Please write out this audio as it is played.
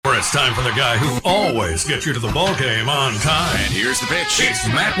It's time for the guy who always gets you to the ball game on time. And here's the pitch. It's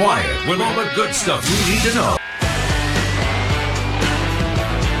Matt Wyatt with all the good stuff you need to know.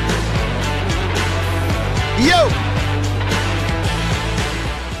 Yo!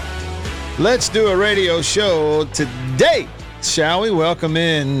 Let's do a radio show today, shall we? Welcome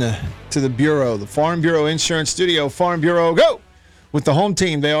in to the Bureau, the Farm Bureau Insurance Studio. Farm Bureau, go! With the home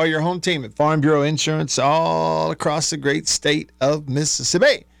team. They are your home team at Farm Bureau Insurance all across the great state of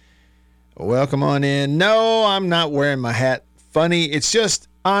Mississippi. Welcome on in. No, I'm not wearing my hat. Funny, it's just,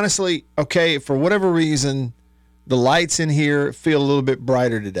 honestly, okay, for whatever reason, the lights in here feel a little bit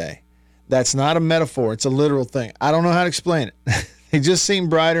brighter today. That's not a metaphor. It's a literal thing. I don't know how to explain it. They just seem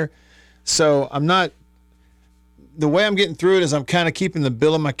brighter. So I'm not, the way I'm getting through it is I'm kind of keeping the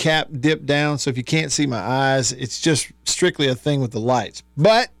bill of my cap dipped down. So if you can't see my eyes, it's just strictly a thing with the lights.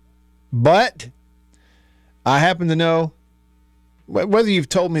 But I happen to know, whether you've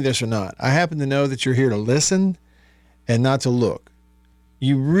told me this or not, I happen to know that you're here to listen and not to look.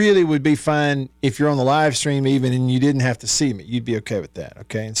 You really would be fine if you're on the live stream even and you didn't have to see me. You'd be okay with that,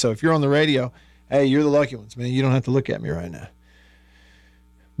 okay? And so if you're on the radio, hey, you're the lucky ones, man. You don't have to look at me right now.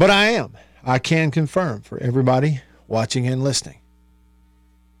 But I am. I can confirm for everybody watching and listening.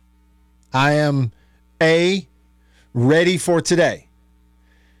 I am, ready for today.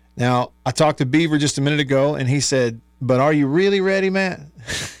 Now, I talked to Beaver just a minute ago, and he said, but are you really ready, Matt?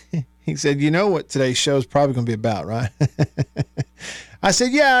 He said, you know what today's show is probably going to be about, right? I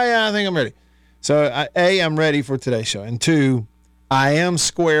said, yeah, I think I'm ready. So, I'm ready for today's show. And two, I am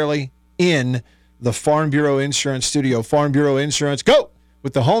squarely in the Farm Bureau Insurance Studio. Farm Bureau Insurance, go!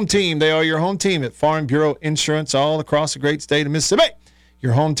 With the home team. They are your home team at Farm Bureau Insurance all across the great state of Mississippi.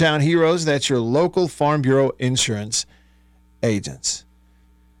 Your hometown heroes, that's your local Farm Bureau Insurance agents.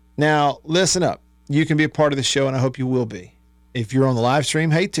 Now, listen up. You can be a part of the show, and I hope you will be. If you're on the live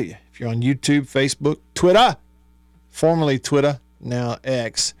stream, hey to you. If you're on YouTube, Facebook, Twitter, formerly Twitter, now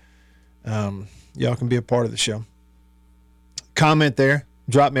X, y'all can be a part of the show. Comment there.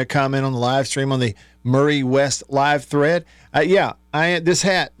 Drop me a comment on the live stream on the Murray West live thread. This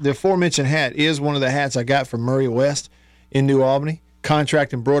hat, the aforementioned hat, is one of the hats I got from Murray West in New Albany,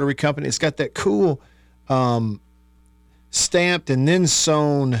 contract embroidery company. It's got that cool stamped and then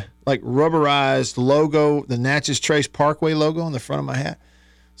sewn, like rubberized logo, the Natchez Trace Parkway logo on the front of my hat.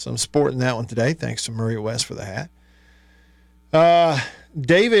 So I'm sporting that one today. Thanks to Murray West for the hat.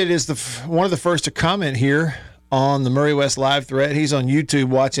 David is one of the first to comment here on the Murray West live thread. He's on YouTube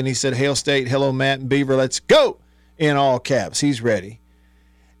watching. He said, Hail State, hello, Matt and Beaver, let's go, in all caps. He's ready.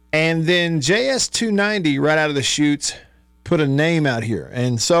 And then JS290 right out of the chutes put a name out here.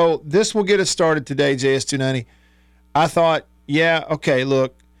 And so this will get us started today, JS290. I thought,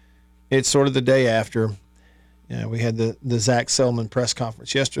 look, it's sort of the day after. We had the Zach Selman press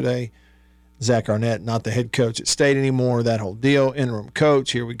conference yesterday. Zach Arnett, not the head coach at State anymore, that whole deal. Interim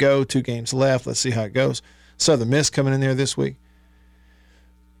coach, here we go, 2 games left. Let's see how it goes. Southern Miss coming in there this week.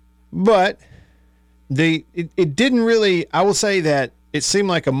 But it didn't really, I will say that it seemed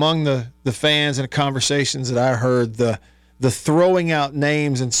like among the fans and the conversations that I heard, the throwing out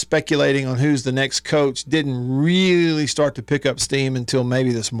names and speculating on who's the next coach didn't really start to pick up steam until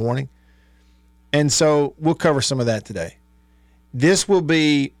maybe this morning. And so we'll cover some of that today. This will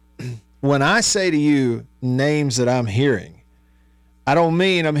be, when I say to you names that I'm hearing, I don't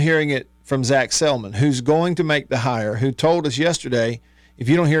mean I'm hearing it from Zach Selman, who's going to make the hire, who told us yesterday, if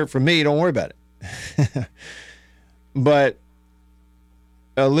you don't hear it from me, don't worry about it. But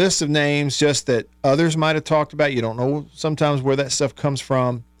a list of names just that others might have talked about. You don't know sometimes where that stuff comes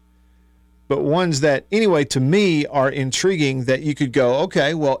from. But ones that, anyway, to me are intriguing that you could go,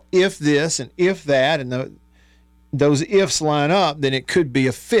 okay, well, if this and if that, and those ifs line up, then it could be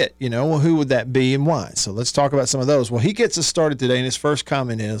a fit. Well, who would that be and why? So let's talk about some of those. Well, he gets us started today, and his first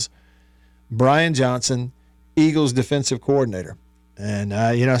comment is, Brian Johnson, Eagles defensive coordinator. And,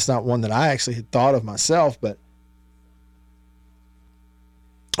 it's not one that I actually had thought of myself, but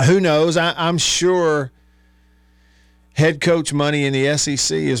who knows? I'm sure head coach money in the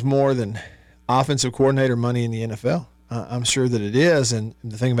SEC is more than offensive coordinator money in the NFL. I'm sure that it is. And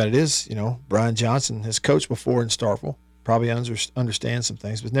the thing about it is, Brian Johnson has coached before in Starkville, probably understands some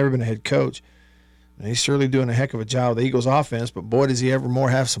things, but never been a head coach. And he's certainly doing a heck of a job with the Eagles offense, but boy, does he ever more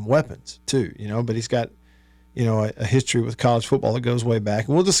have some weapons too, but he's got, a history with college football that goes way back.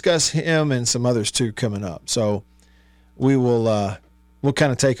 And we'll discuss him and some others too coming up. So we will, we'll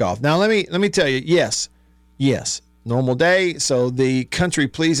kind of take off. Now, let me tell you, yes, normal day. So the Country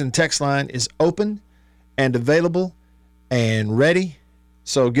Pleasing text line is open and available and ready.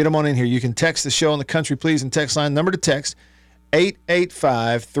 So get them on in here. You can text the show on the Country Pleasing text line. Number to text,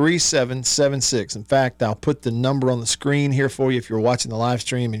 885-3776. In fact, I'll put the number on the screen here for you if you're watching the live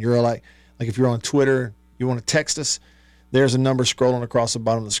stream and you're like if you're on Twitter, you want to text us, there's a number scrolling across the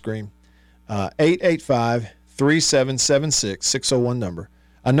bottom of the screen. 885-3776, 601 number.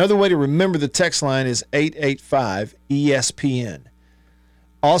 Another way to remember the text line is 885-ESPN.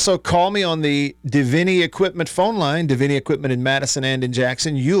 Also, call me on the Divini Equipment phone line, Divini Equipment in Madison and in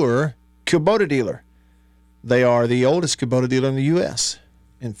Jackson, your Kubota dealer. They are the oldest Kubota dealer in the U.S.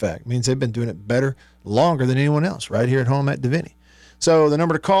 In fact, means they've been doing it better, longer than anyone else right here at home at Divini. So the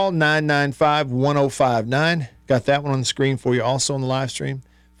number to call, 995-1059. Got that one on the screen for you also on the live stream.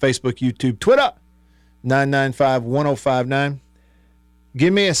 Facebook, YouTube, Twitter, 995-1059.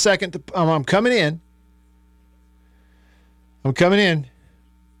 Give me a second. I'm coming in.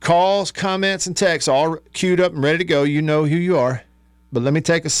 Calls, comments, and texts all queued up and ready to go. You know who you are. But let me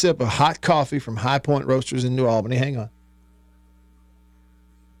take a sip of hot coffee from High Point Roasters in New Albany. Hang on.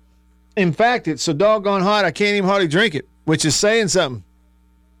 In fact, it's so doggone hot I can't even hardly drink it, which is saying something.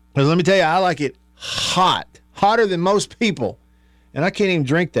 Because let me tell you, I like it hot. Hotter than most people. And I can't even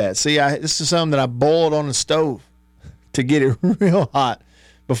drink that. See, this is something that I boiled on the stove to get it real hot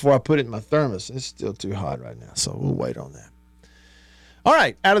before I put it in my thermos. It's still too hot right now, so we'll wait on that. All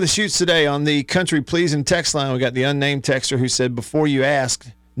right, out of the chutes today on the Country Pleasing text line, we got the unnamed texter who said, before you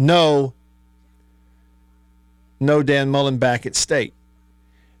asked, no Dan Mullen back at State.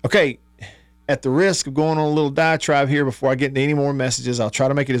 Okay, at the risk of going on a little diatribe here before I get into any more messages, I'll try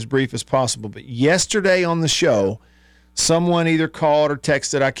to make it as brief as possible. But yesterday on the show, someone either called or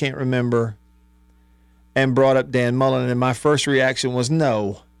texted, I can't remember, and brought up Dan Mullen, and my first reaction was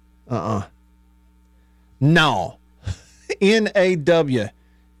no. No. N-A-W,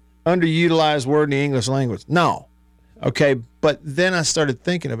 underutilized word in the English language. No. Okay, but then I started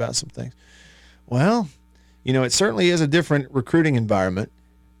thinking about some things. Well, it certainly is a different recruiting environment.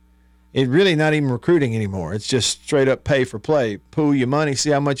 It's really not even recruiting anymore. It's just straight up pay for play. Pool your money, see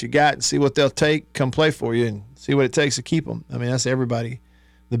how much you got, and see what they'll take, come play for you, and see what it takes to keep them. I mean, that's everybody,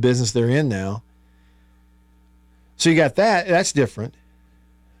 the business they're in now. So you got that. That's different.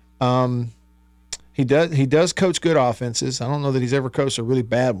 He does coach good offenses. I don't know that he's ever coached a really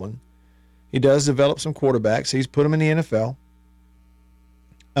bad one. He does develop some quarterbacks. He's put them in the NFL.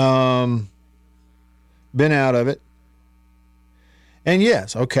 Been out of it. And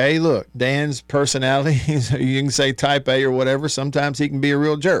yes, okay, look, Dan's personality, you can say type A or whatever. Sometimes he can be a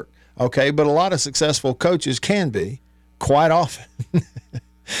real jerk. Okay, but a lot of successful coaches can be quite often.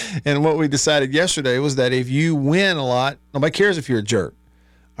 And what we decided yesterday was that if you win a lot, nobody cares if you're a jerk.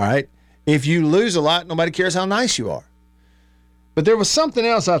 All right? If you lose a lot, nobody cares how nice you are. But there was something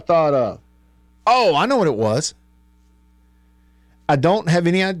else I thought of. Oh, I know what it was. I don't have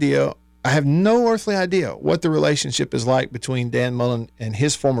any idea. I have no earthly idea what the relationship is like between Dan Mullen and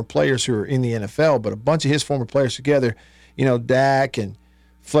his former players who are in the NFL, but a bunch of his former players together, Dak and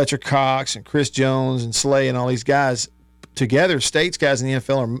Fletcher Cox and Chris Jones and Slay and all these guys together, State's guys in the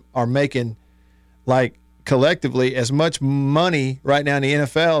NFL are making, like, collectively as much money right now in the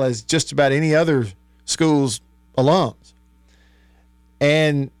NFL as just about any other school's alums.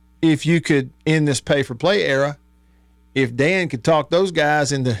 And if you could, in this pay-for-play era, if Dan could talk those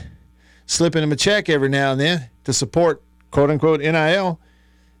guys into slipping them a check every now and then to support, quote-unquote, NIL,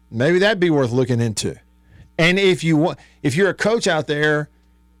 maybe that'd be worth looking into. And if you're a coach out there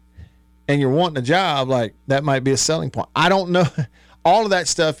and you're wanting a job, like, that might be a selling point. I don't know. All of that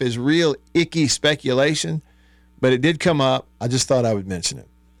stuff is real icky speculation, but it did come up. I just thought I would mention it.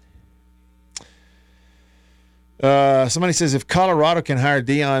 Somebody says, if Colorado can hire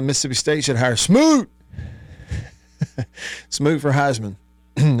Deion, Mississippi State should hire Smoot. Smoot for Heisman.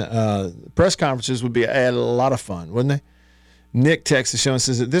 Press conferences would be a lot of fun, wouldn't they? Nick texts the show and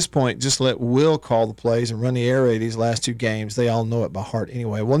says, at this point, just let Will call the plays and run the air raid these last two games. They all know it by heart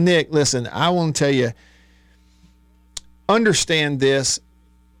anyway. Well, Nick, listen, I want to tell you, understand this,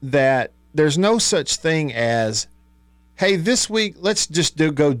 that there's no such thing as, hey, this week, let's just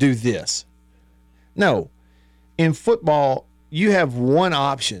go do this. No. In football, you have one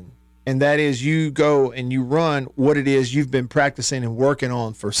option, and that is you go and you run what it is you've been practicing and working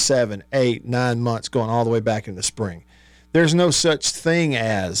on for 7, 8, 9 months, going all the way back in the spring. There's no such thing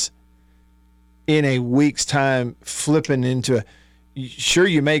as in a week's time flipping into sure,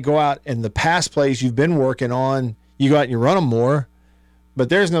 you may go out and the pass plays you've been working on, you go out and you run them more, but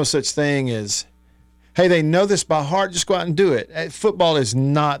there's no such thing as, hey, they know this by heart, just go out and do it. Football is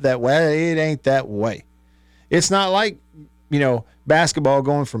not that way. It ain't that way. It's not like, basketball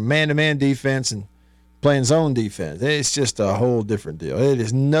going from man-to-man defense and playing zone defense. It's just a whole different deal. It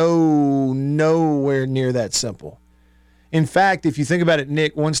is nowhere near that simple. In fact, if you think about it,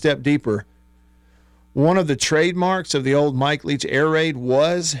 Nick, one step deeper, one of the trademarks of the old Mike Leach air raid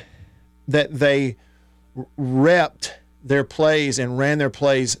was that they repped their plays and ran their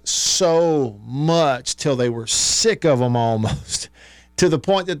plays so much till they were sick of them almost, to the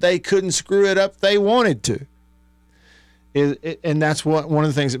point that they couldn't screw it up if they wanted to. And that's one of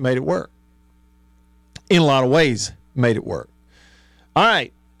the things that made it work. In a lot of ways, made it work. All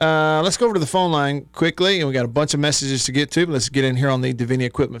right, let's go over to the phone line quickly, and we got a bunch of messages to get to, but let's get in here on the Davini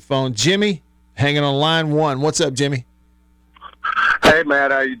Equipment phone. Jimmy, hanging on line 1. What's up, Jimmy? Hey,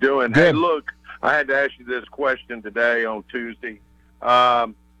 Matt, how you doing? Good. Hey, look, I had to ask you this question today on Tuesday.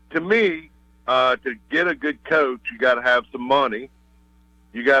 To me, to get a good coach, you got to have some money.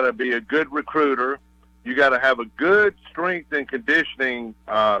 You got to be a good recruiter. You got to have a good strength and conditioning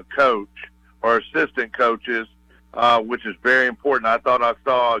coach or assistant coaches, which is very important. I thought I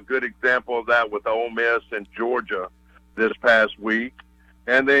saw a good example of that with Ole Miss and Georgia this past week.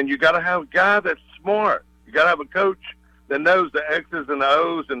 And then you got to have a guy that's smart. You got to have a coach that knows the X's and the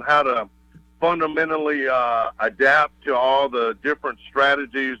O's and how to fundamentally adapt to all the different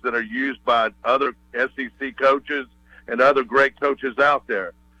strategies that are used by other SEC coaches and other great coaches out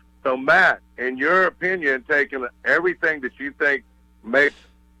there. So, Matt, in your opinion, taking everything that you think makes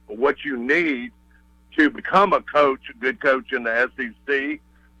what you need to become a coach, a good coach in the SEC,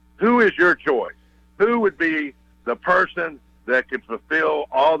 who is your choice? Who would be the person that could fulfill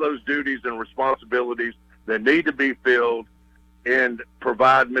all those duties and responsibilities that need to be filled and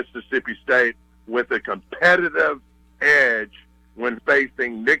provide Mississippi State with a competitive edge when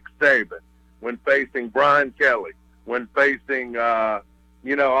facing Nick Saban, when facing Brian Kelly, when facing,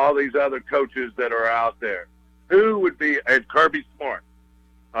 all these other coaches that are out there? Who would be, and Kirby Smart,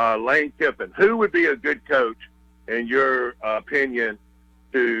 Lane Kiffin, who would be a good coach, in your opinion,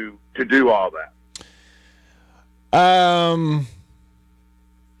 to do all that?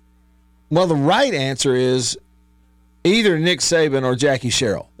 Well, the right answer is either Nick Saban or Jackie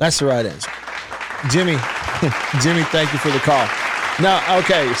Sherrill. That's the right answer. Jimmy, thank you for the call. No,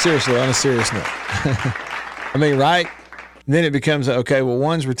 okay, seriously, on a serious note. I mean, right? Then it becomes, okay, well,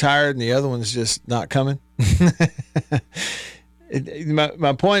 one's retired and the other one's just not coming.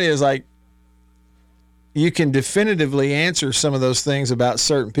 My point is, like, you can definitively answer some of those things about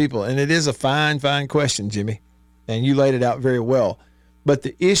certain people, and it is a fine question, Jimmy, and you laid it out very well. But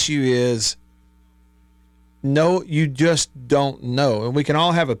the issue is, no, you just don't know. And we can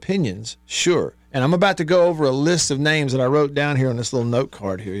all have opinions, sure. And I'm about to go over a list of names that I wrote down here on this little note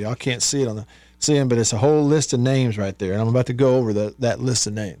card here. Y'all can't see it but it's a whole list of names right there. And I'm about to go over that list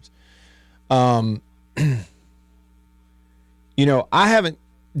of names. I haven't,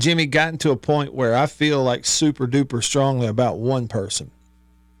 Jimmy, gotten to a point where I feel like super duper strongly about one person.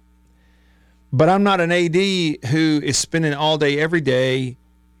 But I'm not an AD who is spending all day, every day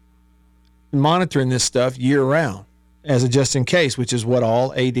monitoring this stuff year round as a just in case, which is what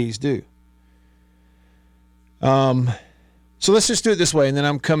all ADs do. So let's just do it this way, and then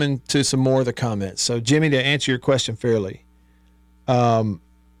I'm coming to some more of the comments. So, Jimmy, to answer your question fairly, I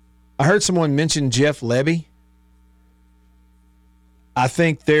heard someone mention Jeff Lebby. I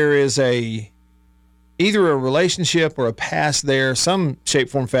think there is either a relationship or a past there, some shape,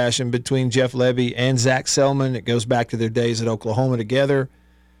 form, fashion, between Jeff Lebby and Zach Selman. It goes back to their days at Oklahoma together.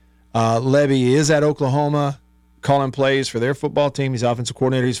 Lebby is at Oklahoma calling plays for their football team. He's offensive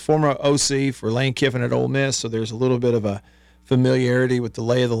coordinator. He's former OC for Lane Kiffin at Ole Miss, so there's a little bit of a familiarity with the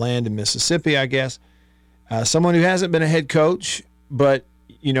lay of the land in Mississippi, I guess. Someone who hasn't been a head coach, but,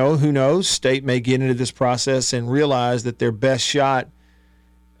 who knows? State may get into this process and realize that their best shot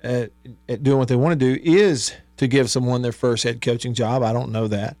at doing what they want to do is to give someone their first head coaching job. I don't know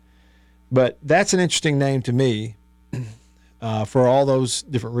that. But that's an interesting name to me for all those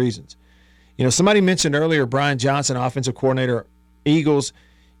different reasons. Somebody mentioned earlier Brian Johnson, offensive coordinator, Eagles.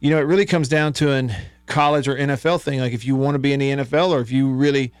 It really comes down to an college or NFL thing. Like, if you want to be in the NFL or if you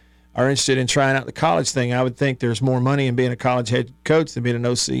really are interested in trying out the college thing, I would think there's more money in being a college head coach than being an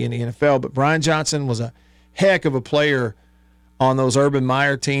OC in the NFL. But Brian Johnson was a heck of a player on those Urban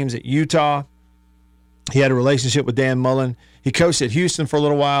Meyer teams at Utah. He had a relationship with Dan Mullen. He coached at Houston for a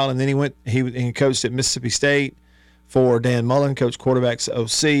little while, and then he coached at Mississippi State for Dan Mullen, coached quarterbacks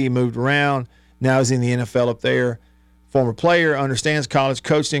OC, moved around. Now he's in the NFL up there. Former player, understands college,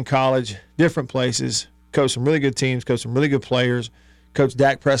 coached in college, different places, coached some really good teams, coached some really good players, coached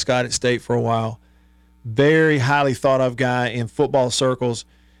Dak Prescott at State for a while. Very highly thought of guy in football circles.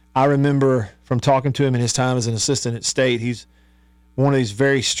 I remember from talking to him in his time as an assistant at State, he's one of these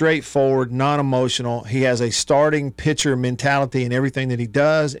very straightforward, non-emotional. He has a starting pitcher mentality in everything that he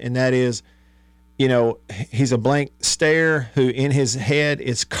does, and that is, he's a blank stare who in his head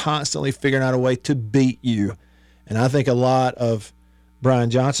is constantly figuring out a way to beat you. And I think a lot of Brian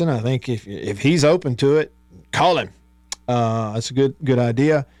Johnson, I think if he's open to it, call him. That's a good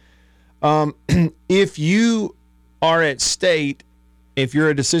idea. If you are at State, if you're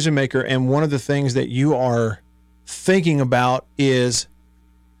a decision maker, and one of the things that you are thinking about is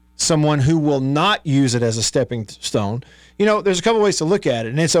someone who will not use it as a stepping stone, there's a couple ways to look at it,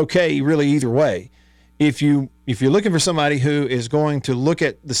 and it's okay really either way. If you're looking for somebody who is going to look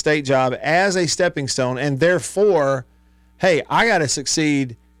at the State job as a stepping stone, and therefore, hey, I got to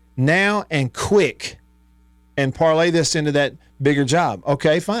succeed now and quick, and parlay this into that bigger job.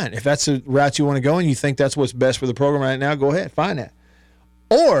 Okay, fine. If that's the route you want to go and you think that's what's best for the program right now, go ahead, find that.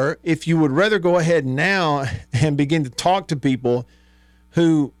 Or if you would rather go ahead now and begin to talk to people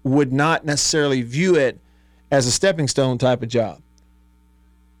who would not necessarily view it as a stepping stone type of job,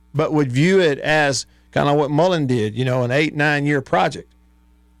 but would view it as kind of what Mullen did, an 8-9 year project.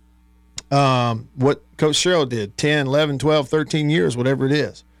 What Coach Sherrill did, 10, 11, 12, 13 years, whatever it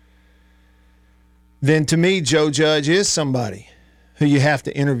is. Then to me, Joe Judge is somebody who you have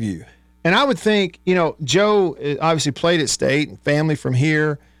to interview. And I would think, Joe obviously played at State, and family from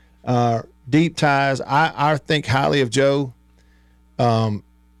here, deep ties. I think highly of Joe.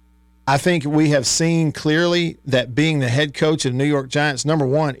 I think we have seen clearly that being the head coach of the New York Giants, number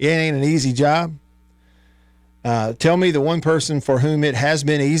one, it ain't an easy job. Tell me the one person for whom it has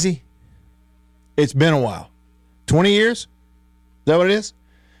been easy. It's been a while. 20 years? Is that what it is?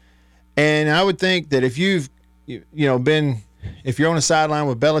 And I would think that if you've, if you're on a sideline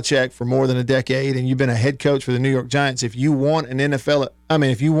with Belichick for more than a decade and you've been a head coach for the New York Giants, if you want an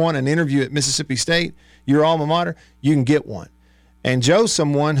if you want an interview at Mississippi State, your alma mater, you can get one. And Joe's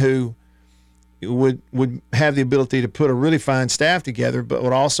someone who would have the ability to put a really fine staff together, but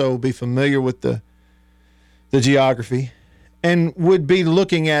would also be familiar with the geography and would be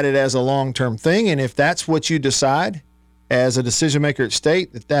looking at it as a long-term thing. And if that's what you decide as a decision maker at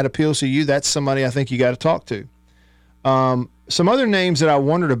State, that appeals to you, that's somebody I think you got to talk to. Some other names that I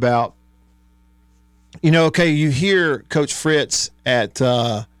wondered about, you hear Coach Fritz at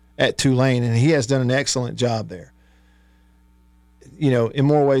Tulane, and he has done an excellent job there, in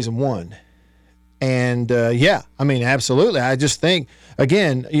more ways than one. And, absolutely. I just think,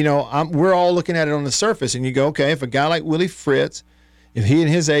 again, we're all looking at it on the surface, and you go, okay, if a guy like Willie Fritz, if he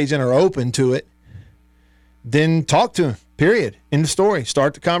and his agent are open to it, then talk to him, period. End of story.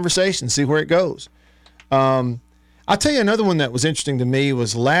 Start the conversation, see where it goes. I'll tell you another one that was interesting to me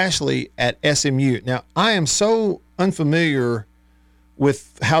was Lashley at SMU. Now, I am so unfamiliar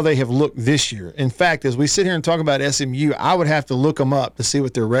with how they have looked this year. In fact, as we sit here and talk about SMU, I would have to look them up to see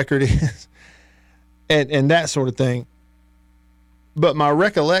what their record is and that sort of thing. But my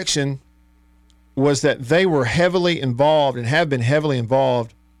recollection was that they were heavily involved and have been heavily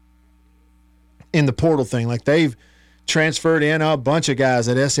involved in the portal thing. Like they've transferred in a bunch of guys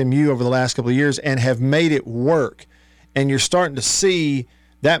at SMU over the last couple of years and have made it work. And you're starting to see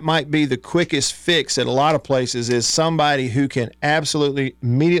that might be the quickest fix at a lot of places is somebody who can absolutely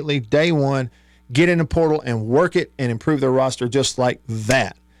immediately day one get in the portal and work it and improve their roster just like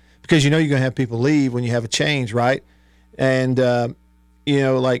that. Because you're going to have people leave when you have a change, right? And,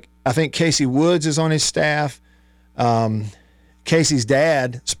 I think Casey Woods is on his staff. Casey's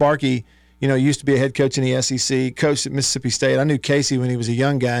dad, Sparky, used to be a head coach in the SEC, coached at Mississippi State. I knew Casey when he was a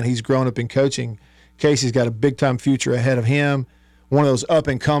young guy, and he's grown up in coaching. Casey's got a big-time future ahead of him, one of those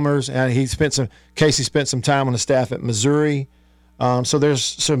up-and-comers. And Casey spent some time on the staff at Missouri. So there's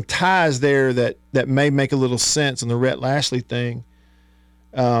some ties there that may make a little sense on the Rhett Lashley thing.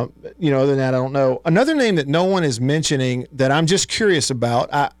 Other than that, I don't know. Another name that no one is mentioning that I'm just curious about,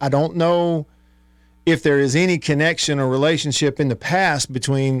 I don't know if there is any connection or relationship in the past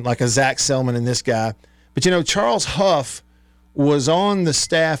between like a Zach Selman and this guy. But, Charles Huff was on the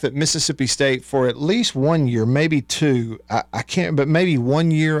staff at Mississippi State for at least 1 year, maybe two. I can't, but maybe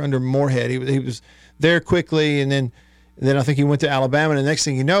 1 year under Moorhead. He was there quickly, and then I think he went to Alabama. And the next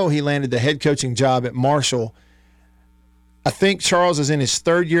thing you know, he landed the head coaching job at Marshall. I think Charles is in his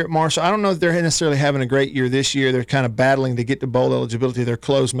third year at Marshall. I don't know if they're necessarily having a great year this year. They're kind of battling to get to bowl eligibility. They're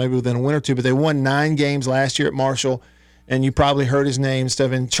close maybe within a win or two, but they won 9 games last year at Marshall, and you probably heard his name and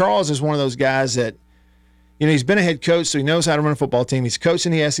stuff. And Charles is one of those guys that, he's been a head coach, so he knows how to run a football team. He's coached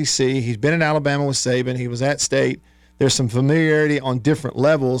in the SEC. He's been in Alabama with Saban. He was at State. There's some familiarity on different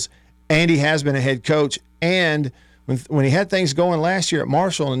levels, and he has been a head coach. And when he had things going last year at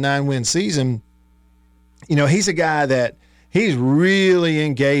Marshall in a 9-win season, he's a guy that he's really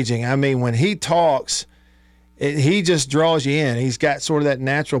engaging. I mean, when he talks, he just draws you in. He's got sort of that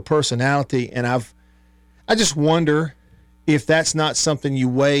natural personality, and I just wonder if that's not something you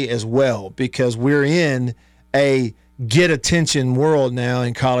weigh as well, because we're in a get attention world now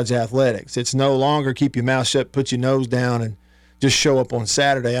in college athletics. It's no longer keep your mouth shut, put your nose down, and just show up on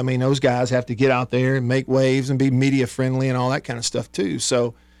Saturday. I mean, those guys have to get out there and make waves and be media friendly and all that kind of stuff too.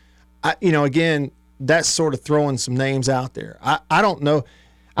 So, again, that's sort of throwing some names out there. I don't know.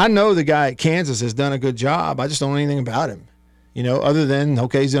 I know the guy at Kansas has done a good job. I just don't know anything about him, other than,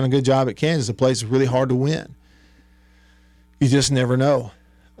 okay, he's done a good job at Kansas. The place is really hard to win. You just never know.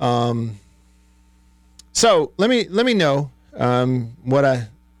 So let me know what I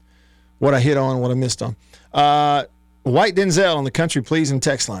hit on, what I missed on. White Denzel on the Country Pleasing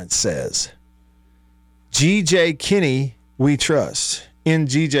text line says, G.J. Kinney we trust. In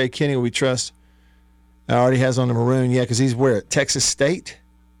G.J. Kinney we trust. I already has on the maroon, because he's where at Texas State.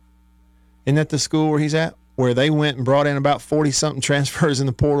 Isn't that the school where he's at? Where they went and brought in about 40-something transfers in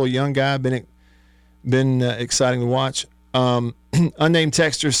the portal. Young guy, been exciting to watch. Unnamed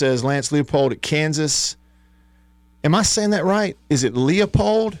texter says Lance Leopold at Kansas. Am I saying that right? Is it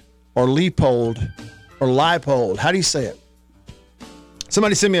Leopold or Leopold or Leipold? How do you say it?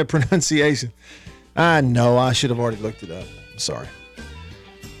 Somebody send me a pronunciation. I know. I should have already looked it up. I'm sorry.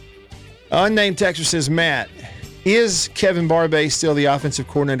 Unnamed texter says, Matt, is Kevin Barbay still the offensive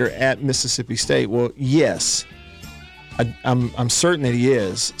coordinator at Mississippi State? Well, yes. I'm certain that he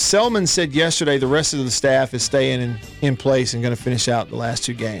is. Selman said yesterday the rest of the staff is staying in place and going to finish out the last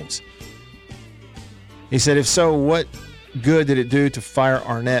 2 games. He said, if so, what good did it do to fire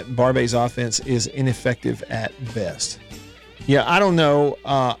Arnett? Barbay's offense is ineffective at best. Yeah, I don't know.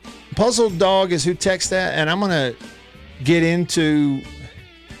 Puzzled Dog is who texts that, and I'm going to get into,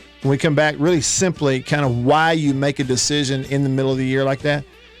 when we come back, really simply kind of why you make a decision in the middle of the year like that.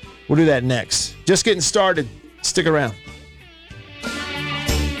 We'll do that next. Just getting started. Stick around.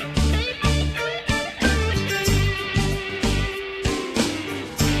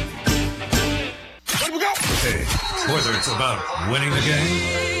 Hey, whether it's about winning the game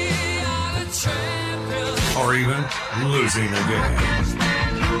or even losing the game,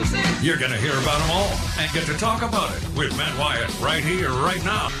 you're going to hear about them all and get to talk about it with Matt Wyatt right here, right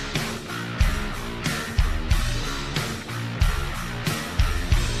now.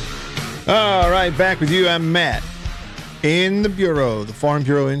 All right, back with you. I'm Matt in the Bureau, the Farm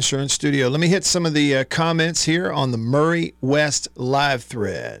Bureau Insurance Studio. Let me hit some of the comments here on the Murray West live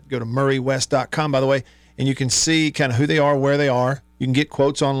thread. Go to murraywest.com, by the way, and you can see kind of who they are, where they are. You can get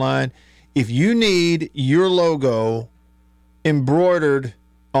quotes online. If you need your logo embroidered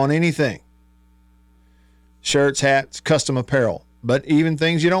on anything, shirts, hats, custom apparel, but even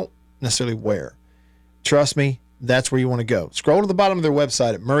things you don't necessarily wear, trust me, that's where you want to go. Scroll to the bottom of their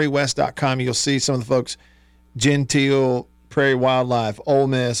website at murraywest.com. You'll see some of the folks, Gentile, Prairie Wildlife, Ole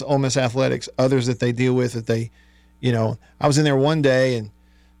Miss Athletics, others that they deal with that they, I was in there one day and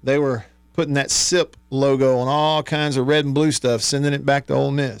they were putting that SIP logo on all kinds of red and blue stuff, sending it back to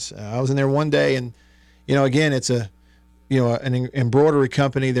Ole Miss. I was in there one day and, again, it's an embroidery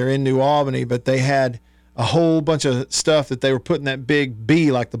company. They're in New Albany, but they had a whole bunch of stuff that they were putting that big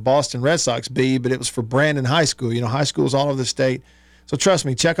B, like the Boston Red Sox B, but it was for Brandon High School. High schools all over the state. So trust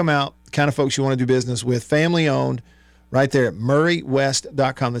me, check them out. The kind of folks you want to do business with. Family owned, right there at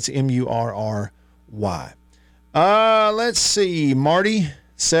murraywest.com. That's MURRY. Let's see. Marty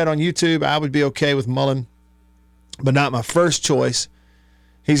said on YouTube, I would be okay with Mullen, but not my first choice.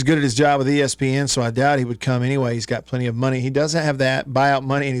 He's good at his job with ESPN, so I doubt he would come anyway. He's got plenty of money. He doesn't have that buyout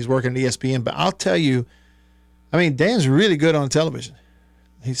money, and he's working at ESPN. But I'll tell you, Dan's really good on television.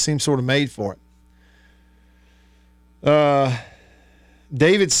 He seems sort of made for it.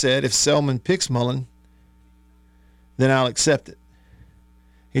 David said, if Selman picks Mullen, then I'll accept it.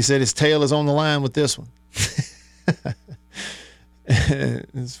 He said his tail is on the line with this one.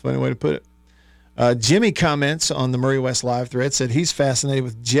 It's a funny way to put it. Jimmy comments on the Murray West live thread, said he's fascinated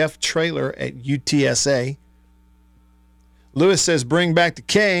with Jeff Traylor at UTSA. Lewis says, bring back the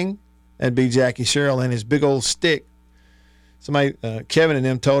king. That'd be Jackie Sherrill and his big old stick. Somebody, Kevin and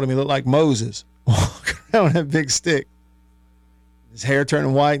them told him he looked like Moses. Walking around with that big stick. His hair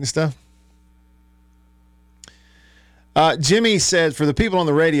turning white and stuff. Jimmy said, for the people on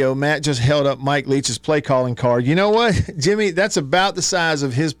the radio, Matt just held up Mike Leach's play calling card. You know what, Jimmy? That's about the size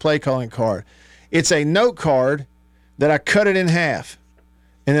of his play calling card. It's a note card that I cut it in half,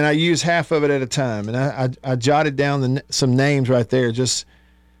 and then I use half of it at a time. And I jotted down some names right there.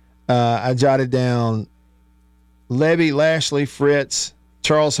 I jotted down Levy, Lashley, Fritz,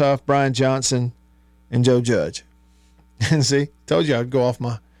 Charles Huff, Brian Johnson, and Joe Judge. And see, told you I'd go off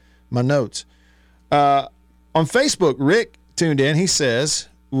my notes. On Facebook, Rick tuned in. He says,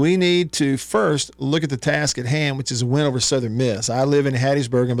 we need to first look at the task at hand, which is a win over Southern Miss. I live in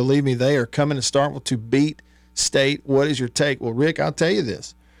Hattiesburg, and believe me, they are coming to Starkville to beat State. What is your take? Well, Rick, I'll tell you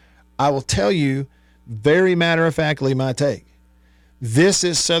this. I will tell you very matter-of-factly my take. This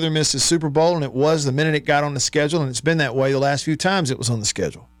is Southern Miss's Super Bowl, and it was the minute it got on the schedule, and it's been that way the last few times it was on the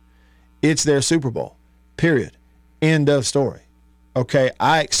schedule. It's their Super Bowl, period. End of story. Okay,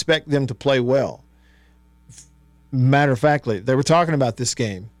 I expect them to play well. Matter of factly, they were talking about this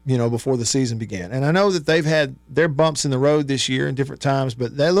game, before the season began. And I know that they've had their bumps in the road this year in different times,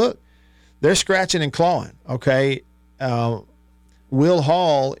 but they're scratching and clawing, okay? Will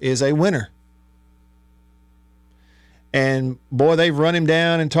Hall is a winner. And, boy, they've run him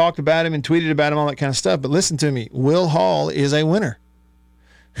down and talked about him and tweeted about him, all that kind of stuff. But listen to me, Will Hall is a winner.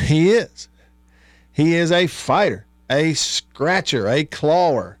 He is. He is a fighter, a scratcher, a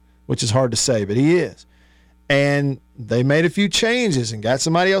clawer, which is hard to say, but he is. And they made a few changes and got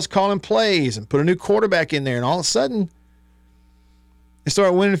somebody else calling plays and put a new quarterback in there. And all of a sudden, they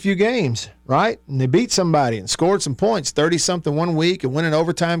started winning a few games, right? And they beat somebody and scored some points, 30-something one week and win an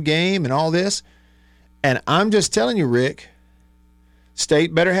overtime game and all this. And I'm just telling you, Rick,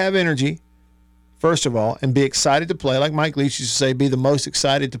 State better have energy, first of all, and be excited to play. Like Mike Leach used to say, be the most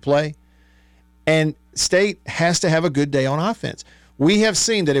excited to play. And State has to have a good day on offense. We have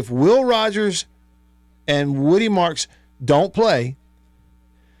seen that if Will Rogers and Woody Marks don't play,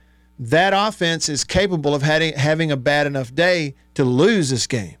 that offense is capable of having a bad enough day to lose this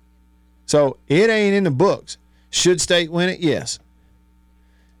game. So it ain't in the books. Should State win it? Yes.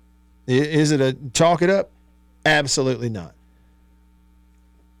 Is it a chalk it up? Absolutely not.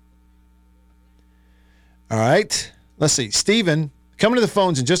 All right. Let's see. Stephen, coming to the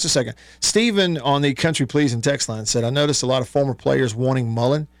phones in just a second. Stephen on the Country Pleasing text line said, I noticed a lot of former players wanting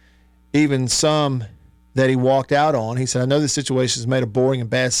Mullen, even some that he walked out on. He said, I know this situation has made a boring and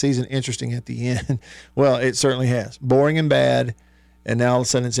bad season interesting at the end. Well, it certainly has. Boring and bad, and now all of a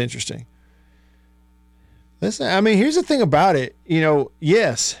sudden it's interesting. Listen, I mean, here's the thing about it.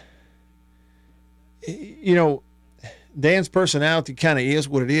 Yes, Dan's personality kind of is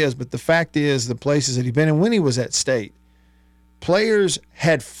what it is, but the fact is the places that he's been in when he was at State, players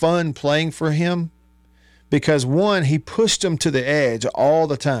had fun playing for him. Because, one, he pushed them to the edge all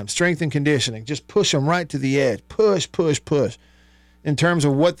the time. Strength and conditioning, just push them right to the edge. Push, push, push. In terms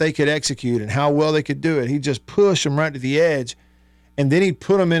of what they could execute and how well they could do it, he'd just push them right to the edge. And then he'd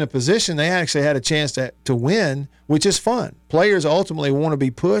put them in a position they actually had a chance to win, which is fun. Players ultimately want to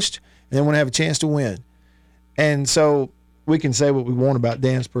be pushed and they want to have a chance to win. And so we can say what we want about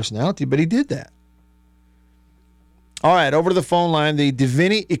Dan's personality, but he did that. All right, over to the phone line, the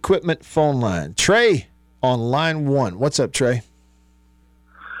Divini Equipment phone line. Trey on line 1. What's up, Trey?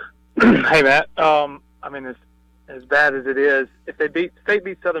 Hey, Matt. I mean, as bad as it is, if State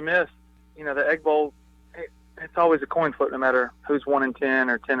beats Southern Miss, the Egg Bowl, it's always a coin flip no matter who's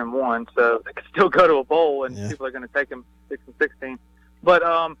 1-10 or 10-1. So they could still go to a bowl, and people are going to take them 6-16. But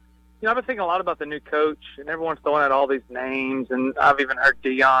I've been thinking a lot about the new coach, and everyone's throwing out all these names, and I've even heard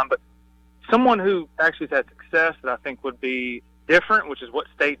Dion. But someone who actually has had success that I think would be different, which is what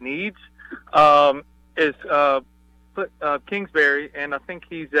State needs, is Kingsbury, and I think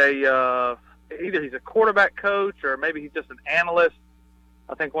he's either he's a quarterback coach or maybe he's just an analyst.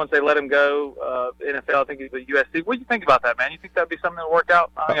 I think once they let him go, NFL, I think he's a USC. What do you think about that, man? You think that'd be something that'll work out?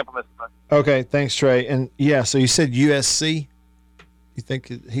 I think I'm missing that. Okay, thanks, Trey. And so you said USC. You think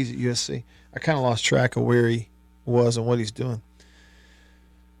he's at USC? I kind of lost track of where he was and what he's doing.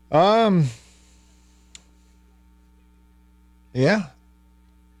 Yeah.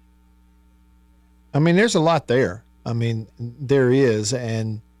 I mean, there's a lot there. I mean, there is.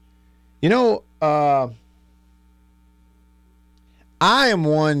 And, I am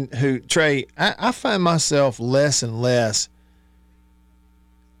one who, Trey, I find myself less and less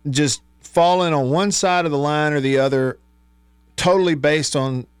just falling on one side of the line or the other, totally based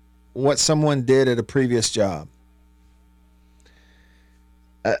on what someone did at a previous job.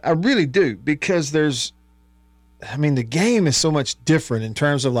 I really do, because the game is so much different in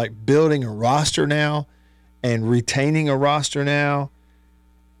terms of like building a roster now and retaining a roster now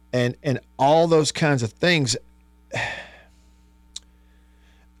and all those kinds of things.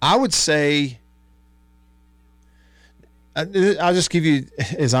 I would say, I'll just give you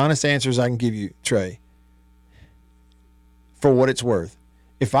as honest answer as I can give you, Trey, for what it's worth.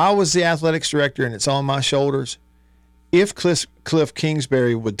 If I was the athletics director and it's on my shoulders, if Cliff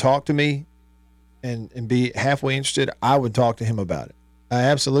Kingsbury would talk to me and be halfway interested, I would talk to him about it. I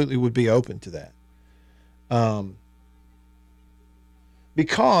absolutely would be open to that.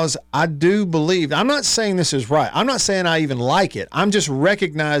 because I do believe, I'm not saying this is right. I'm not saying I even like it. I'm just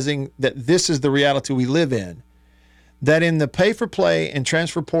recognizing that this is the reality we live in. That in the pay-for-play and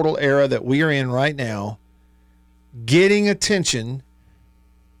transfer portal era that we are in right now, getting attention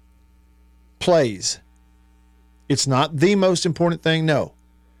plays. It's not the most important thing, no.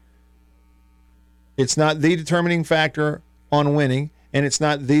 It's not the determining factor on winning, and it's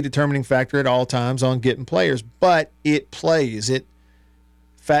not the determining factor at all times on getting players, but it plays. It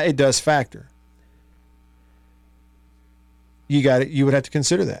does factor. You would have to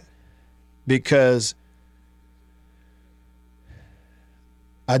consider that, because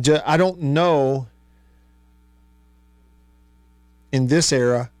I don't know in this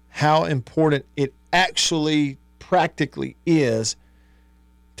era how important it actually practically is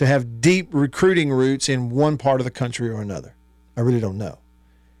to have deep recruiting roots in one part of the country or another. I really don't know.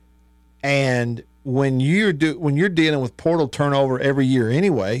 And when you're dealing with portal turnover every year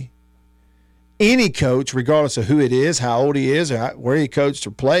anyway, any coach, regardless of who it is, how old he is, or where he coached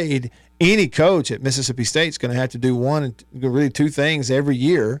or played, any coach at Mississippi State is going to have to do really two things every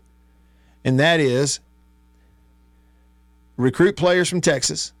year, and that is recruit players from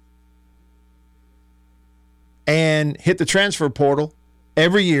Texas and hit the transfer portal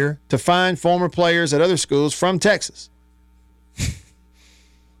every year to find former players at other schools from Texas.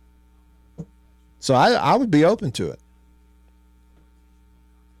 So I would be open to it.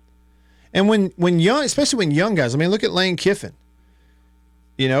 And when young, especially when young guys, I mean, look at Lane Kiffin.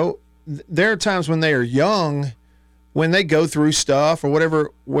 You know, there are times when they are young, when they go through stuff or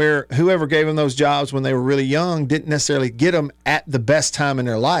whatever, where whoever gave them those jobs when they were really young didn't necessarily get them at the best time in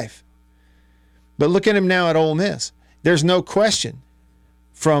their life. But look at him now at Ole Miss. There's no question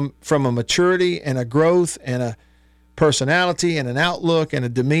from a maturity and a growth and a personality and an outlook and a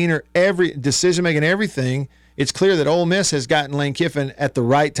demeanor, every decision-making, everything, it's clear that Ole Miss has gotten Lane Kiffin at the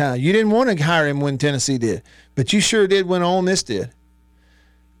right time. You didn't want to hire him when Tennessee did, but you sure did when Ole Miss did.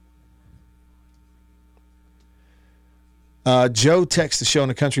 Joe texts the show on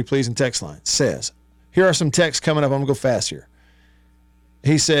the Country Pleasing text line. Says, here are some texts coming up. I'm going to go fast here.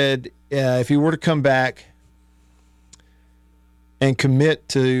 He said, if he were to come back and commit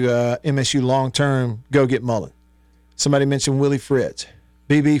to MSU long-term, go get Mullen. Somebody mentioned Willie Fritz.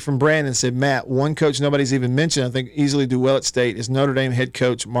 BB from Brandon said, Matt, one coach nobody's even mentioned, I think easily do well at State, is Notre Dame head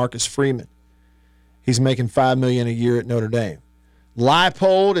coach Marcus Freeman. He's making $5 million a year at Notre Dame.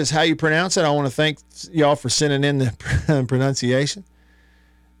 Leipold is how you pronounce it. I want to thank y'all for sending in the pronunciation.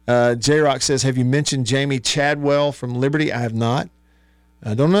 J-Rock says, have you mentioned Jamie Chadwell from Liberty? I have not.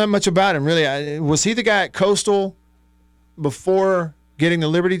 I don't know that much about him, really. Was he the guy at Coastal before getting the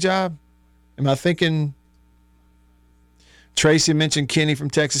Liberty job? Am I thinking? Tracy mentioned Kenny from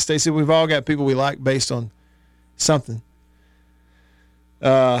Texas State. We've all got people we like based on something.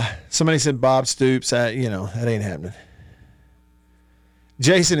 Somebody said Bob Stoops. That ain't happening.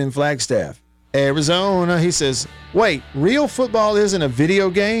 Jason in Flagstaff, Arizona, he says, wait, real football isn't a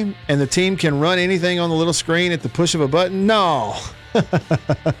video game and the team can run anything on the little screen at the push of a button? No.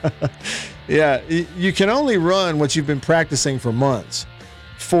 Yeah, you can only run what you've been practicing for months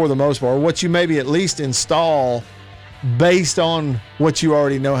for the most part, or what you maybe at least install based on what you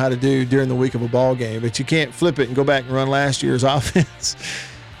already know how to do during the week of a ball game. But you can't flip it and go back and run last year's offense.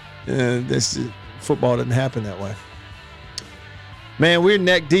 Football doesn't happen that way. Man, we're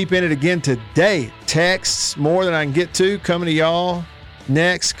neck deep in it again today. Texts, more than I can get to, coming to y'all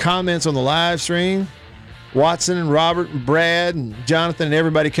next. Comments on the live stream. Watson and Robert and Brad and Jonathan and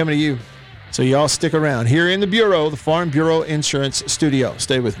everybody coming to you. So y'all stick around here in the Bureau, the Farm Bureau Insurance Studio.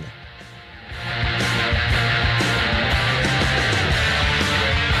 Stay with me.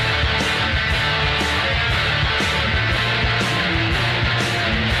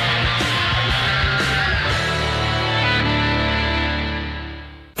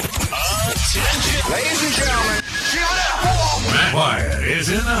 Ladies and gentlemen, Matt Wyatt is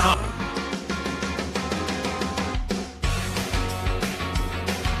in the house.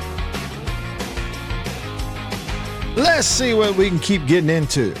 Let's see what we can keep getting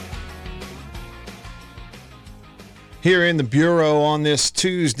into here in the Bureau on this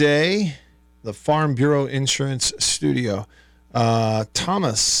Tuesday, the Farm Bureau Insurance Studio.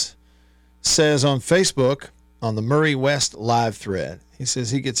 Thomas says on Facebook, on the Murray West live thread, he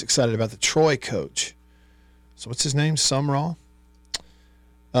says he gets excited about the Troy coach. So what's his name? Sumrall?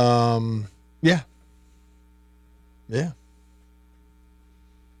 Yeah.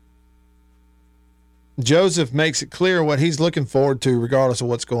 Joseph makes it clear what he's looking forward to regardless of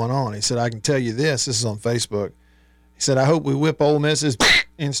what's going on. He said, I can tell you this. This is on Facebook. He said, I hope we whip Ole Misses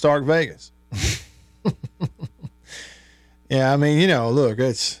in Stark Vegas. Yeah, I mean, look,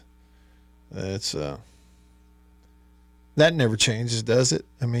 it's that never changes, does it?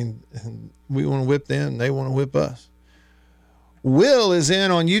 I mean, we want to whip them, they want to whip us. Will is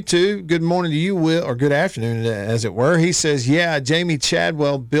in on YouTube. Good morning to you, Will, or good afternoon, as it were. He says, yeah, Jamie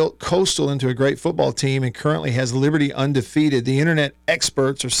Chadwell built Coastal into a great football team and currently has Liberty undefeated. The internet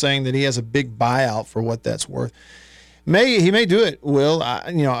experts are saying that he has a big buyout for what that's worth. He may do it, Will.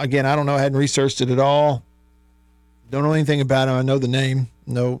 Again, I don't know. I hadn't researched it at all. Don't know anything about him. I know the name,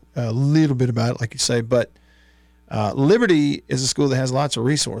 know a little bit about it, like you say. But Liberty is a school that has lots of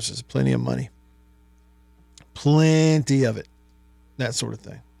resources, plenty of money, plenty of it, that sort of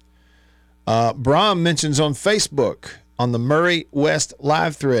thing. Brahm mentions on Facebook on the Murray West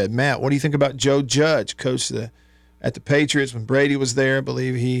live thread, Matt, what do you think about Joe Judge, coach at the Patriots when Brady was there? I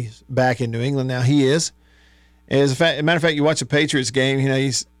believe he's back in New England now. He is. As a matter of fact, you watch a Patriots game,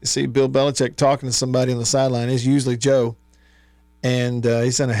 you see Bill Belichick talking to somebody on the sideline. It's usually Joe, and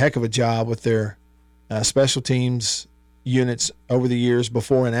he's done a heck of a job with their special teams units over the years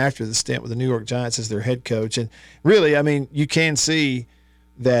before and after the stint with the New York Giants as their head coach. And really, I mean, you can see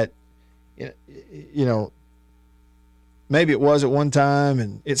that, maybe it was at one time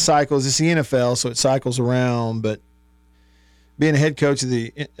and it cycles. It's the NFL, so it cycles around. But being a head coach of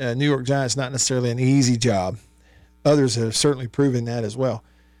the New York Giants is not necessarily an easy job. Others have certainly proven that as well.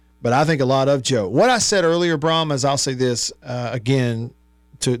 But I think a lot of Joe. What I said earlier, Brahm, is I'll say this again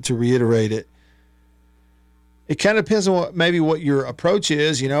to reiterate it. It kind of depends on what your approach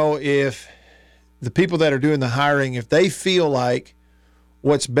is. If the people that are doing the hiring, if they feel like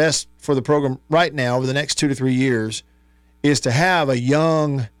what's best for the program right now over the next 2 to 3 years is to have a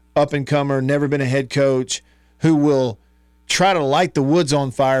young up-and-comer, never been a head coach, who will try to light the woods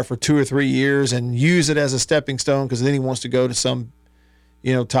on fire for 2 or 3 years and use it as a stepping stone because then he wants to go to some,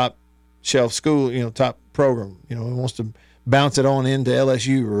 top shelf school, top program. He wants to bounce it on into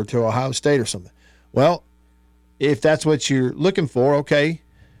LSU or to Ohio State or something. Well, if that's what you're looking for, okay,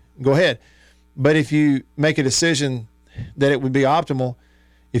 go ahead. But if you make a decision that it would be optimal,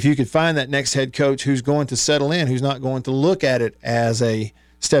 if you could find that next head coach who's going to settle in, who's not going to look at it as a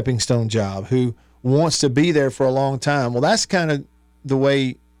stepping stone job, who wants to be there for a long time. Well, that's kind of the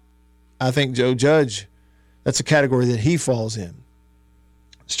way I think Joe Judge, that's a category that he falls in.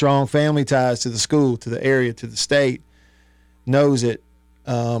 Strong family ties to the school, to the area, to the state, knows it.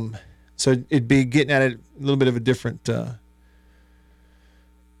 So it'd be getting at it a little bit of a different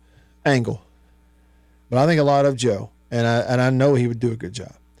angle. But I think a lot of Joe, and I know he would do a good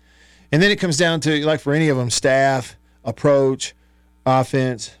job. And then it comes down to, like for any of them, staff, approach,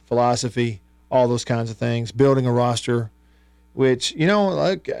 offense, philosophy, all those kinds of things, building a roster, which, how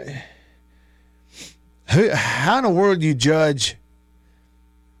in the world do you judge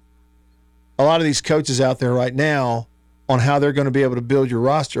a lot of these coaches out there right now on how they're going to be able to build your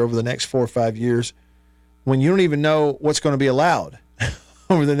roster over the next 4 or 5 years when you don't even know what's going to be allowed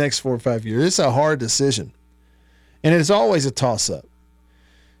over the next 4 or 5 years? It's a hard decision. And it's always a toss-up.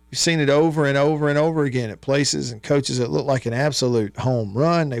 You've seen it over and over and over again at places and coaches that look like an absolute home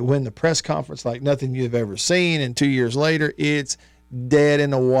run. They win the press conference like nothing you've ever seen, and 2 years later, it's dead in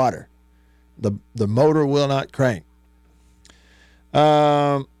the water. The motor will not crank.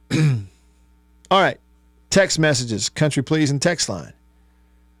 All right. Text messages, country please, and text line.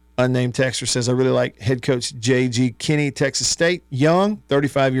 Unnamed texter says, I really like head coach J.G. Kinney, Texas State. Young,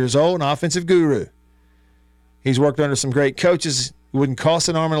 35 years old, an offensive guru. He's worked under some great coaches. He wouldn't cost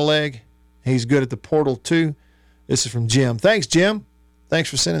an arm and a leg. He's good at the portal, too. This is from Jim. Thanks, Jim. Thanks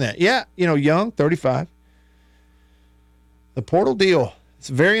for sending that. Yeah, young, 35. The portal deal, it's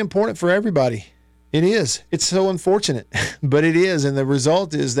very important for everybody. It is. It's so unfortunate, but it is. And the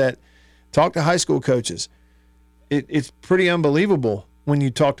result is that talk to high school coaches. It's pretty unbelievable when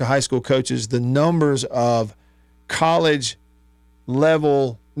you talk to high school coaches, the numbers of college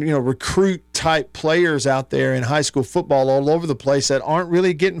level, recruit type players out there in high school football all over the place that aren't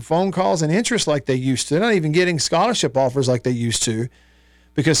really getting phone calls and interest like they used to. They're not even getting scholarship offers like they used to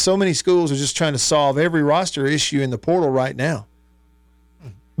because so many schools are just trying to solve every roster issue in the portal right now.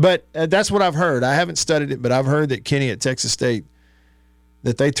 But that's what I've heard. I haven't studied it, but I've heard that Kenny at Texas State,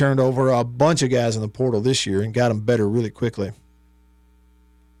 that they turned over a bunch of guys in the portal this year and got them better really quickly.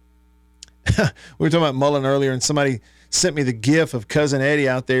 We were talking about Mullen earlier, and somebody sent me the gif of Cousin Eddie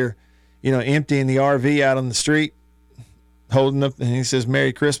out there, emptying the RV out on the street, holding up, and he says,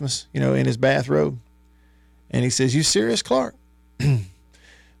 Merry Christmas, in his bathrobe. And he says, you serious, Clark?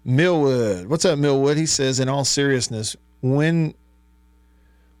 Millwood. What's up, Millwood? He says, in all seriousness, when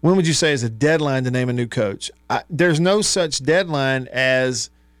would you say is a deadline to name a new coach? There's no such deadline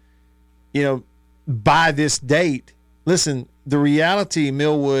as, by this date, listen, the reality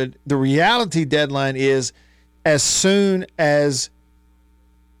deadline is as soon as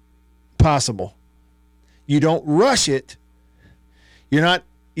possible. You don't rush it. You're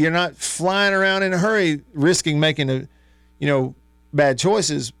not flying around in a hurry, risking making bad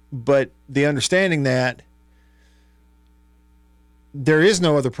choices, but the understanding that there is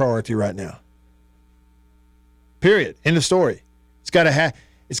no other priority right now. Period. End of story. It's got to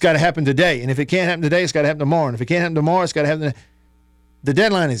happen today. And if it can't happen today, it's got to happen tomorrow. And if it can't happen tomorrow, it's got to happen. The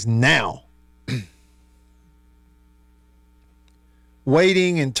deadline is now.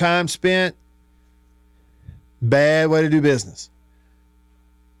 Waiting and time spent, bad way to do business.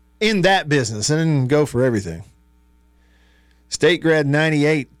 In that business, and then go for everything. State grad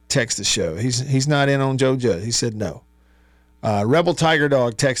 98 texts the show. He's not in on Joe Judd. He said no. Rebel Tiger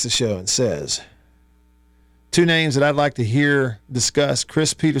Dog texts the show and says, 2 names that I'd like to hear discussed,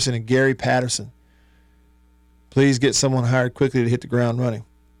 Chris Peterson and Gary Patterson. Please get someone hired quickly to hit the ground running.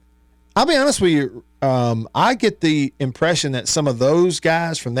 I'll be honest with you. I get the impression that some of those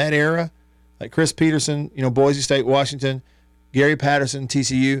guys from that era, like Chris Peterson, Boise State, Washington, Gary Patterson,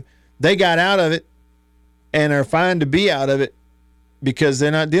 TCU, they got out of it and are fine to be out of it because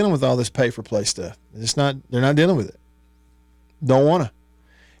they're not dealing with all this pay-for-play stuff. They're not dealing with it. Don't want to.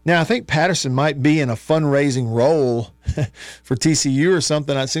 Now, I think Patterson might be in a fundraising role for TCU or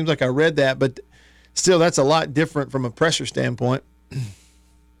something. It seems like I read that, but still, that's a lot different from a pressure standpoint.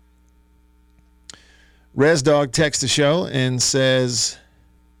 ResDog texts the show and says,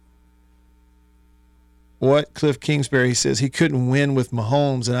 what? Cliff Kingsbury, he says he couldn't win with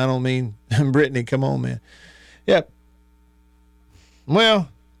Mahomes, and I don't mean Brittany. Come on, man. Yep. Well,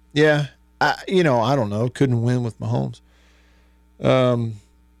 yeah. I don't know. Couldn't win with Mahomes.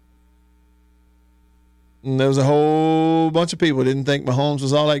 There was a whole bunch of people who didn't think Mahomes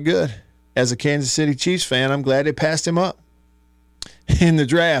was all that good. As a Kansas City Chiefs fan, I'm glad they passed him up in the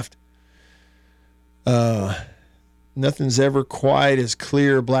draft. Nothing's ever quite as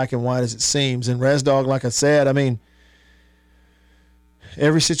clear, black and white as it seems. And ResDog, like I said,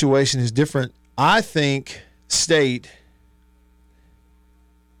 every situation is different. I think State,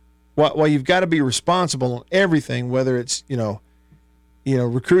 while you've got to be responsible on everything, whether it's,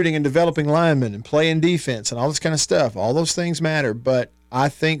 recruiting and developing linemen and playing defense and all this kind of stuff, all those things matter. But I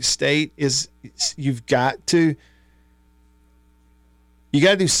think State you've got to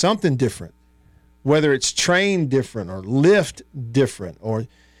do something different. Whether it's train different or lift different, or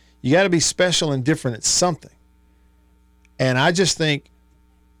you got to be special and different at something. And I just think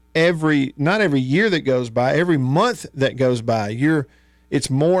not every year that goes by, every month that goes by, it's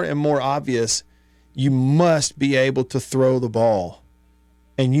more and more obvious you must be able to throw the ball.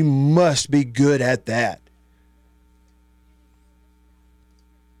 And you must be good at that.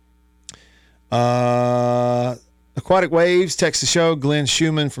 Aquatic Waves text the show. Glenn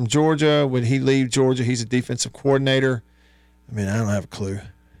Schumann from Georgia. Would he leave Georgia? He's a defensive coordinator. I don't have a clue.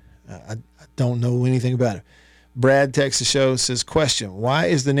 I don't know anything about it. Brad texts the show, says, question, why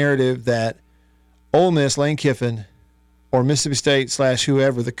is the narrative that Ole Miss, Lane Kiffin, or Mississippi State /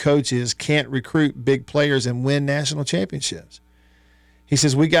 whoever the coach is can't recruit big players and win national championships? He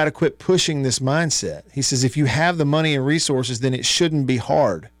says, we got to quit pushing this mindset. He says, if you have the money and resources, then it shouldn't be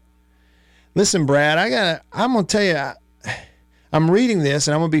hard. Listen, Brad, I'm going to tell you, I'm reading this,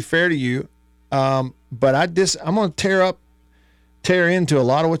 and I'm going to be fair to you, but I'm going to tear into a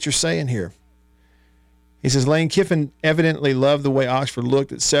lot of what you're saying here. He says, Lane Kiffin evidently loved the way Oxford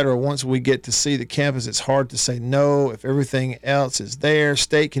looked, etc. Once we get to see the campus, it's hard to say no. If everything else is there,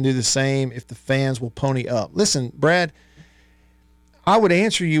 State can do the same if the fans will pony up. Listen, Brad, I would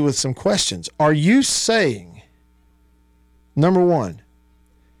answer you with some questions. Are you saying, number one,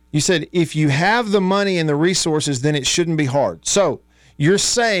 you said if you have the money and the resources, then it shouldn't be hard. So you're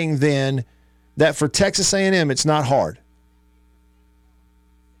saying then that for Texas A&M, it's not hard.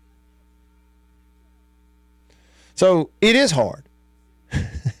 So it is hard.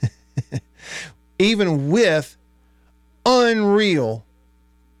 Even with unreal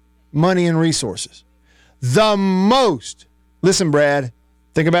money and resources. Listen, Brad,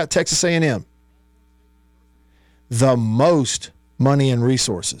 think about Texas A&M. The most money and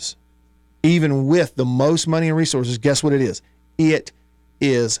resources. Even with the most money and resources, guess what it is? It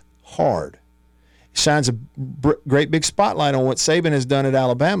is hard. It shines a great big spotlight on what Saban has done at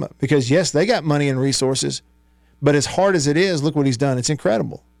Alabama because, yes, they got money and resources, but as hard as it is, look what he's done. It's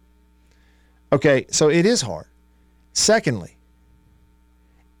incredible. Okay, so it is hard. Secondly,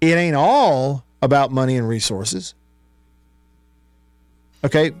 it ain't all about money and resources.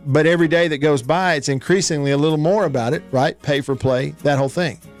 Okay, but every day that goes by, it's increasingly a little more about it, right? Pay for play, that whole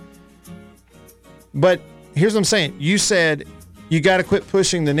thing. But here's what I'm saying. You said you got to quit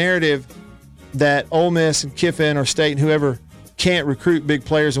pushing the narrative that Ole Miss and Kiffin or State and whoever can't recruit big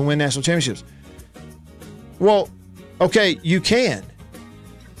players and win national championships. Well, okay, you can.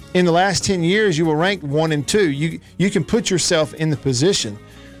 In the last 10 years, you were ranked 1 and 2. You can put yourself in the position,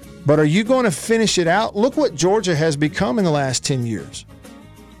 but are you going to finish it out? Look what Georgia has become in the last 10 years.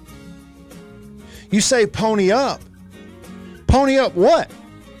 You say pony up. Pony up what?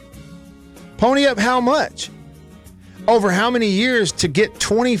 Pony up how much? Over how many years to get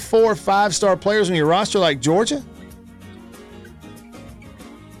 24 5-star players on your roster like Georgia?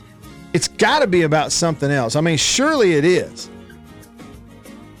 It's got to be about something else. I mean, surely it is.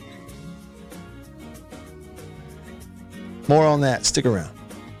 More on that. Stick around.